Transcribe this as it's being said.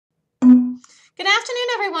Good afternoon,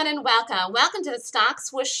 everyone, and welcome. Welcome to the Stock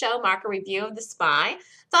Swoosh Show market review of the SPY.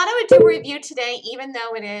 Thought I would do a review today, even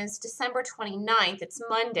though it is December 29th. It's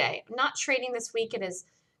Monday. I'm not trading this week. It is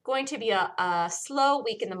going to be a slow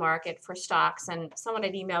week in the market for stocks. And someone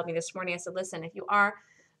had emailed me this morning. I said, listen, if you are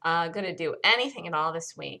going to do anything at all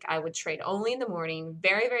this week, I would trade only in the morning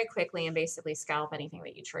very, very quickly and basically scalp anything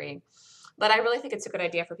that you trade. But I really think it's a good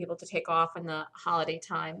idea for people to take off in the holiday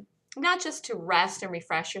time. Not just to rest and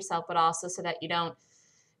refresh yourself, but also so that you don't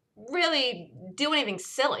really do anything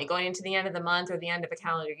silly going into the end of the month or the end of a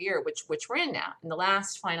calendar year, which we're in now, in the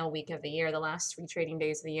last final week of the year, the last 3 trading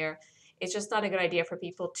days of the year. It's just not a good idea for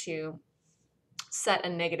people to set a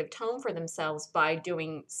negative tone for themselves by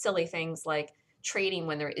doing silly things like trading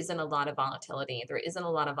when there isn't a lot of volatility, there isn't a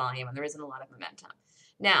lot of volume, and there isn't a lot of momentum.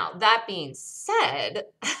 Now, that being said,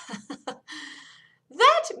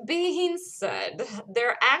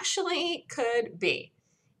 there actually could be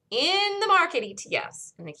in the market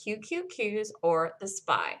ETFs, in the QQQs or the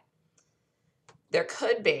SPY, there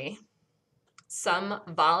could be some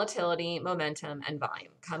volatility, momentum, and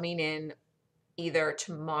volume coming in either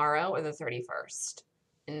tomorrow or the 31st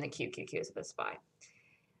in the QQQs of the SPY.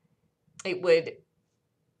 It would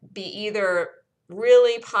be either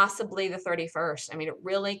really possibly the 31st. I mean, it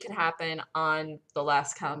really could happen on the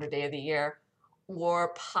last calendar day of the year,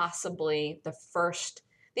 or possibly the first.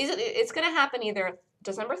 It's going to happen either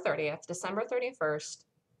December 30th, December 31st,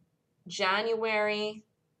 January,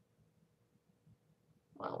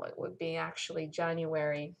 well, it would be actually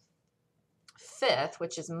January 5th,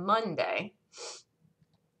 which is Monday,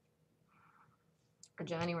 or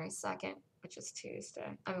January 2nd, which is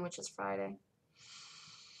which is Friday.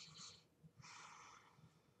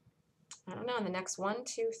 I don't know, in the next 1,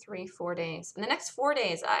 2, 3, 4 days. In the next 4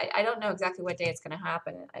 days, I don't know exactly what day it's going to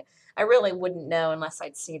happen. I really wouldn't know unless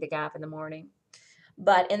I'd see the gap in the morning.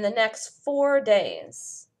 But in the next 4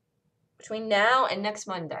 days, between now and next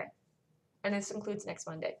Monday, and this includes next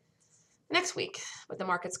Monday, next week, with the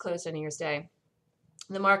markets closed on New Year's Day,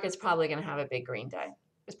 the market's probably going to have a big green day.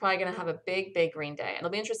 It's probably going to have a big, big green day. And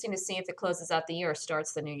it'll be interesting to see if it closes out the year or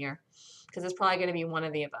starts the new year, because it's probably going to be one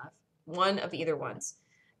of the above, one of either ones.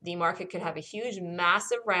 The market could have a huge,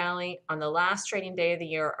 massive rally on the last trading day of the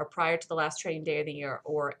year or prior to the last trading day of the year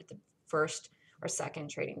or at the first or second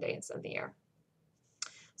trading days of the year.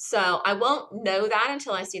 So I won't know that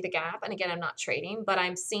until I see the gap. And again, I'm not trading, but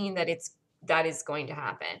I'm seeing that that is going to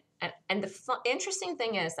happen. And the interesting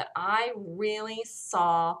thing is that I've been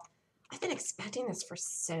expecting this for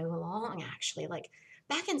so long, actually, like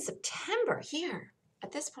back in September here,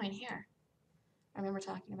 at this point here. I remember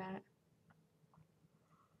talking about it.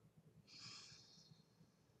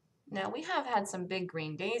 Now, we have had some big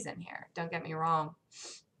green days in here, don't get me wrong.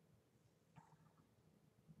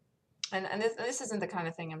 And this isn't the kind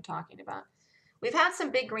of thing I'm talking about. We've had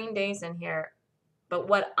some big green days in here, but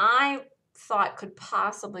what I thought could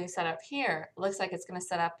possibly set up here looks like it's going to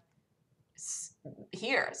set up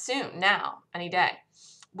here soon, now, any day,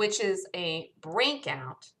 which is a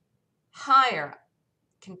breakout higher,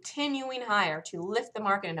 continuing higher to lift the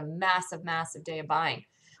market in a massive, massive day of buying,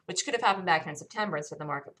 which could have happened back in September instead the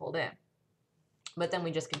market pulled in. But then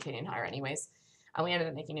we just continued higher anyways. And we ended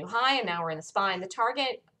up making a new high, and now we're in the SPY. And the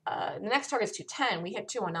target, the next target is 210. We hit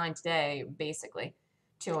 209 today, basically,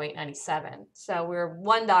 208.97. So we're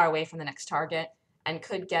 $1 away from the next target and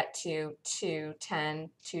could get to 210,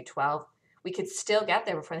 212. We could still get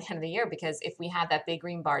there before the end of the year, because if we have that big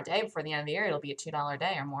green bar day before the end of the year, it'll be a $2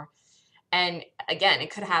 day or more. And again, it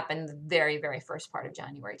could happen the very, very first part of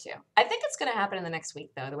January too. I think it's going to happen in the next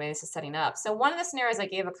week, though, the way this is setting up. So one of the scenarios I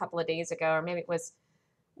gave a couple of days ago, or maybe it was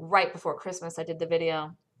right before Christmas, I did the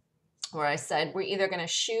video where I said we're either going to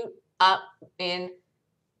shoot up in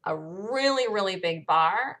a really, really big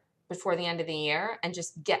bar before the end of the year and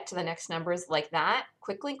just get to the next numbers like that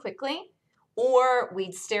quickly, or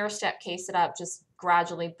we'd stair-step case it up, just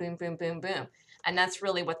gradually, boom, boom, boom, boom. And that's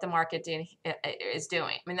really what the market is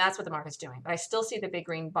doing. I mean, that's what the market's doing. But I still see the big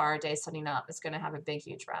green bar day setting up. It's going to have a big,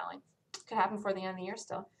 huge rally. Could happen before the end of the year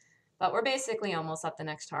still. But we're basically almost at the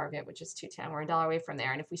next target, which is 210. We're $1 away from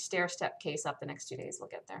there. And if we stair-step case up the next 2 days, we'll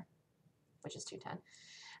get there, which is 210.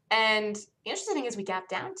 And the interesting thing is we gapped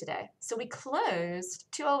down today. So we closed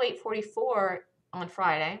 208.44 on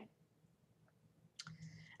Friday.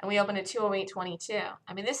 And we opened at 208.22.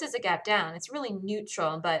 I mean, this is a gap down. It's really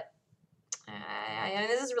neutral, but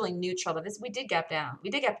this is really neutral, but we did gap down. We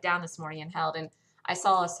did gap down this morning and held, and I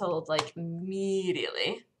saw us hold like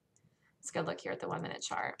immediately. Let's go look here at the 1 minute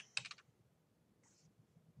chart.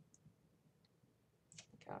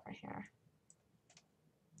 Go over here.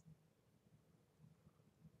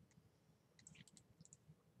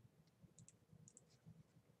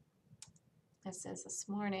 This is this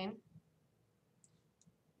morning.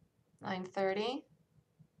 9:30,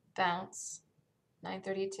 bounce.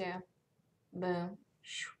 9:32, boom.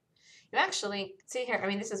 You actually, see here, I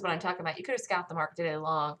mean, this is what I'm talking about. You could have scalped the market day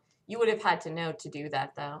long. You would have had to know to do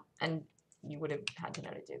that, though. And you would have had to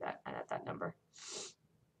know to do that and at that number.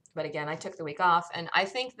 But again, I took the week off. And I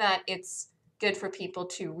think that it's good for people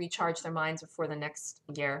to recharge their minds before the next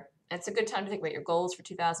year. It's a good time to think about your goals for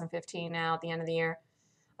 2015 now at the end of the year.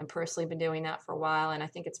 I've personally been doing that for a while, and I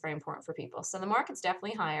think it's very important for people. So the market's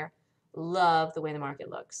definitely higher. Love the way the market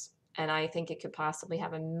looks. And I think it could possibly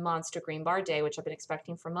have a monster green bar day, which I've been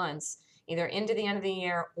expecting for months, either into the end of the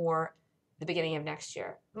year or the beginning of next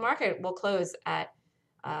year. The market will close at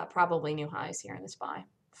probably new highs here in this buy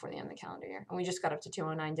before the end of the calendar year. And we just got up to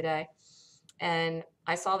 209 today. And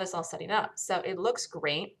I saw this all setting up. So it looks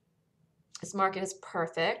great. This market is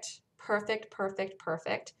perfect, perfect, perfect,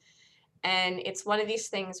 perfect. And it's one of these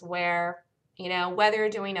things where, you know, whether you're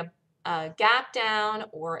doing a gap down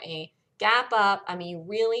or a gap up, I mean, you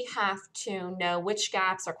really have to know which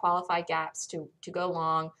gaps are qualified gaps to go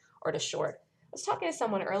long or to short. I was talking to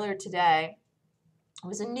someone earlier today. It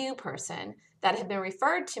was a new person that had been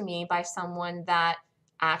referred to me by someone that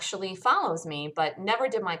actually follows me, but never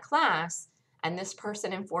did my class. And this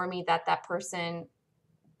person informed me that that person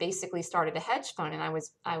basically started a hedge fund, and I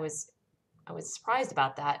was surprised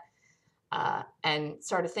about that. And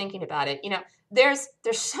started thinking about it. You know, there's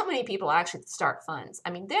so many people actually that start funds. I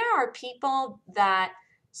mean, there are people that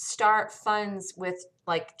start funds with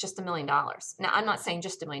like just $1 million. Now, I'm not saying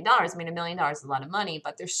just $1 million. I mean, $1 million is a lot of money,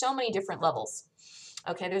 but there's so many different levels.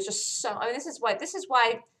 Okay, there's just so. I mean, this is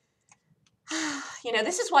why. You know,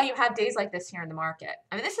 this is why you have days like this here in the market.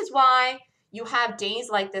 I mean, this is why you have days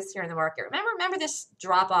like this here in the market. Remember this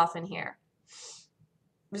drop off in here.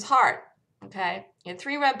 It was hard. Okay, you had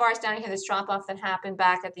 3 red bars down here, this drop off that happened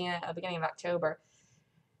back at the beginning of October.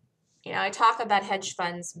 You know, I talk about hedge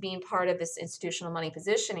funds being part of this institutional money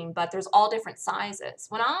positioning, but there's all different sizes.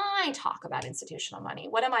 When I talk about institutional money,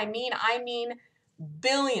 what do I mean? I mean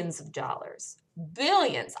billions of dollars,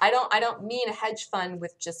 billions. I don't mean a hedge fund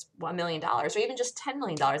with just $1 million or even just $10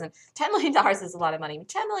 million. And $10 million is a lot of money.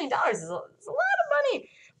 $10 million is a lot of money,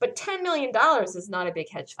 but $10 million is not a big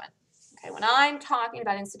hedge fund. Okay, when I'm talking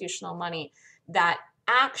about institutional money that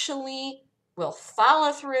actually will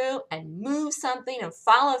follow through and move something and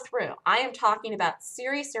follow through, I am talking about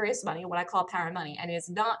serious, serious money, what I call power money, and it is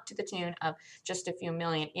not to the tune of just a few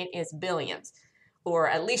million. It is billions, or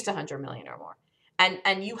at least 100 million or more.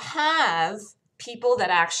 And you have people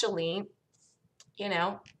that actually, you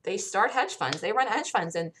know, they start hedge funds, they run hedge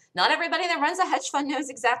funds, and not everybody that runs a hedge fund knows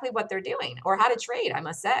exactly what they're doing or how to trade, I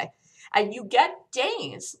must say. And you get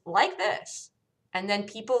days like this, and then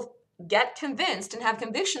people get convinced and have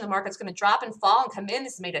conviction the market's going to drop and fall and come in.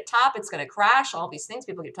 This is made a top. It's going to crash. All these things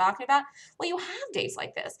people keep talking about. Well, you have days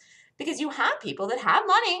like this because you have people that have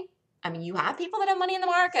money. I mean, you have people that have money in the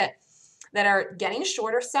market that are getting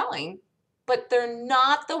short or selling, but they're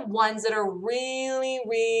not the ones that are really,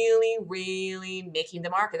 really, really making the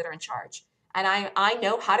market, that are in charge. And I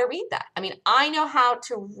know how to read that. I mean, I know how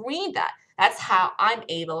to read that. That's how I'm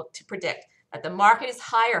able to predict that the market is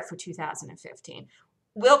higher for 2015.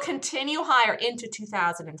 Will continue higher into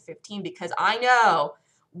 2015 because I know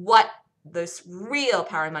what this real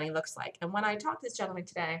power money looks like. And when I talked to this gentleman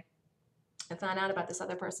today, I found out about this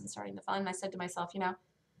other person starting the fund. I said to myself, you know,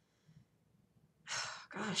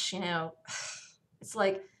 gosh, you know, it's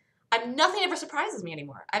like nothing ever surprises me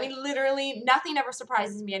anymore. I mean, literally nothing ever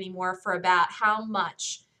surprises me anymore for about how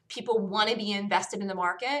much people want to be invested in the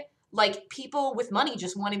market. Like, people with money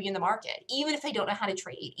just want to be in the market, even if they don't know how to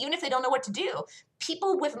trade, even if they don't know what to do.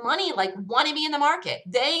 People with money like want to be in the market.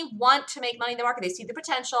 They want to make money in the market. They see the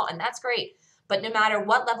potential, and that's great. But no matter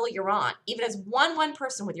what level you're on, even as one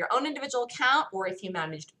person with your own individual account, or if you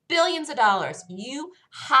managed billions of dollars, you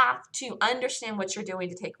have to understand what you're doing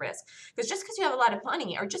to take risk. Because just because you have a lot of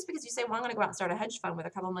money, or just because you say, well, I'm going to go out and start a hedge fund with a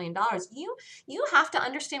couple $1 million, you have to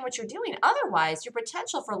understand what you're doing. Otherwise, your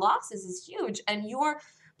potential for losses is huge, and your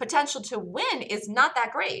potential to win is not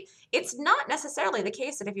that great. It's not necessarily the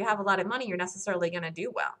case that if you have a lot of money, you're necessarily going to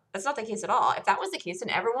do well. That's not the case at all. If that was the case, then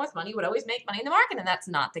everyone with money would always make money in the market, and that's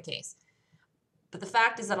not the case. But the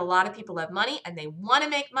fact is that a lot of people have money and they want to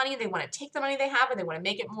make money. They want to take the money they have and they want to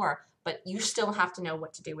make it more. But you still have to know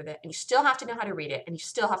what to do with it. And you still have to know how to read it. And you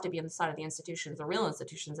still have to be on the side of the institutions, the real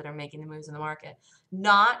institutions that are making the moves in the market,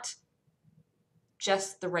 not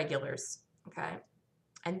just the regulars. Okay.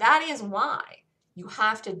 And that is why you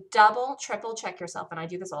have to double, triple check yourself. And I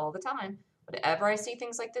do this all the time. Whenever I see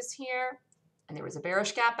things like this here, and there was a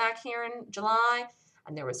bearish gap back here in July,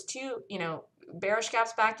 and there was two, you know, bearish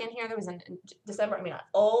gaps back in here. There was in December. I mean, I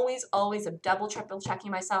always am double, triple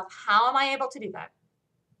checking myself. How am I able to do that?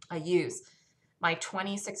 I use my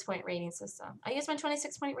 26-point rating system. I use my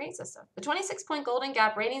 26-point rating system. The 26-point Golden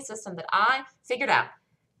Gap rating system that I figured out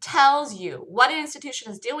tells you what an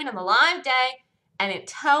institution is doing on the live day, and it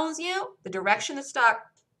tells you the direction the stock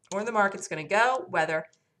or the market's going to go, whether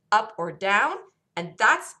up or down. And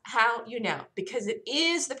that's how you know, because it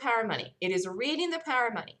is the power of money. It is reading the power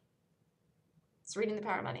of money. It's reading the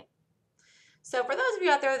power of money. So for those of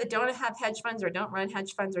you out there that don't have hedge funds or don't run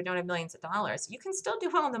hedge funds or don't have millions of dollars, you can still do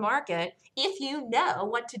well in the market if you know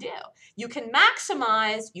what to do. You can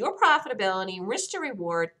maximize your profitability, risk to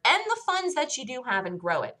reward, and the funds that you do have and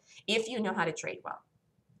grow it if you know how to trade well.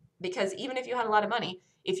 Because even if you had a lot of money,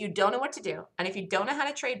 if you don't know what to do, and if you don't know how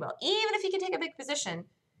to trade well, even if you can take a big position,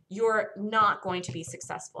 you're not going to be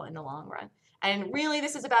successful in the long run. And really,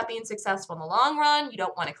 this is about being successful in the long run. You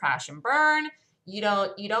don't want to crash and burn. You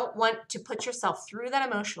don't want to put yourself through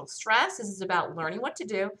that emotional stress. This is about learning what to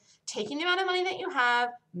do, taking the amount of money that you have,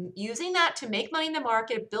 using that to make money in the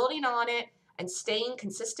market, building on it, and staying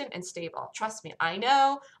consistent and stable. Trust me, I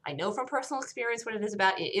know from personal experience what it is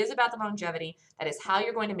about. It is about the longevity. That is how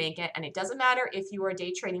you're going to make it. And it doesn't matter if you are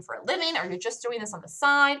day trading for a living or you're just doing this on the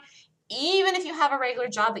side. Even if you have a regular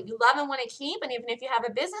job that you love and want to keep, and even if you have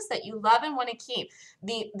a business that you love and want to keep,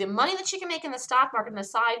 the money that you can make in the stock market on the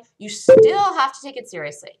side, you still have to take it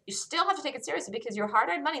seriously. You still have to take it seriously because your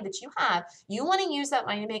hard-earned money that you have, you want to use that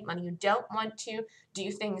money to make money. You don't want to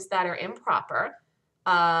do things that are improper,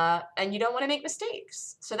 and you don't want to make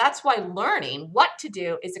mistakes. So that's why learning what to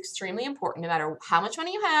do is extremely important, no matter how much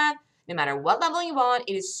money you have, no matter what level you want.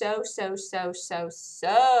 It is so, so, so, so,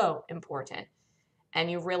 so important. And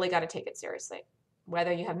you really got to take it seriously.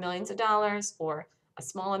 Whether you have millions of dollars or a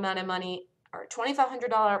small amount of money or a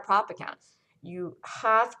 $2,500 prop account, you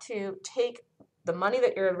have to take the money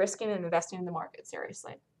that you're risking and investing in the market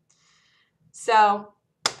seriously. So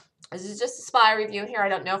this is just a SPY review here. I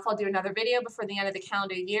don't know if I'll do another video before the end of the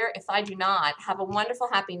calendar year. If I do not, have a wonderful,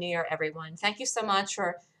 happy New Year, everyone. Thank you so much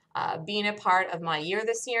for being a part of my year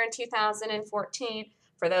this year in 2014.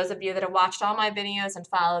 For those of you that have watched all my videos and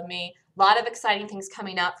followed me, a lot of exciting things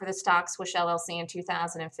coming up for the stock Swoosh LLC in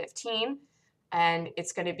 2015. And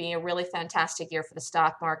it's going to be a really fantastic year for the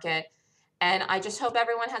stock market. And I just hope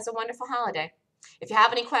everyone has a wonderful holiday. If you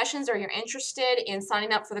have any questions or you're interested in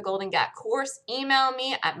signing up for the Golden Gap course, email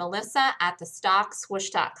me at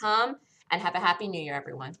melissa@thestockswoosh.com, and have a happy New Year,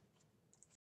 everyone.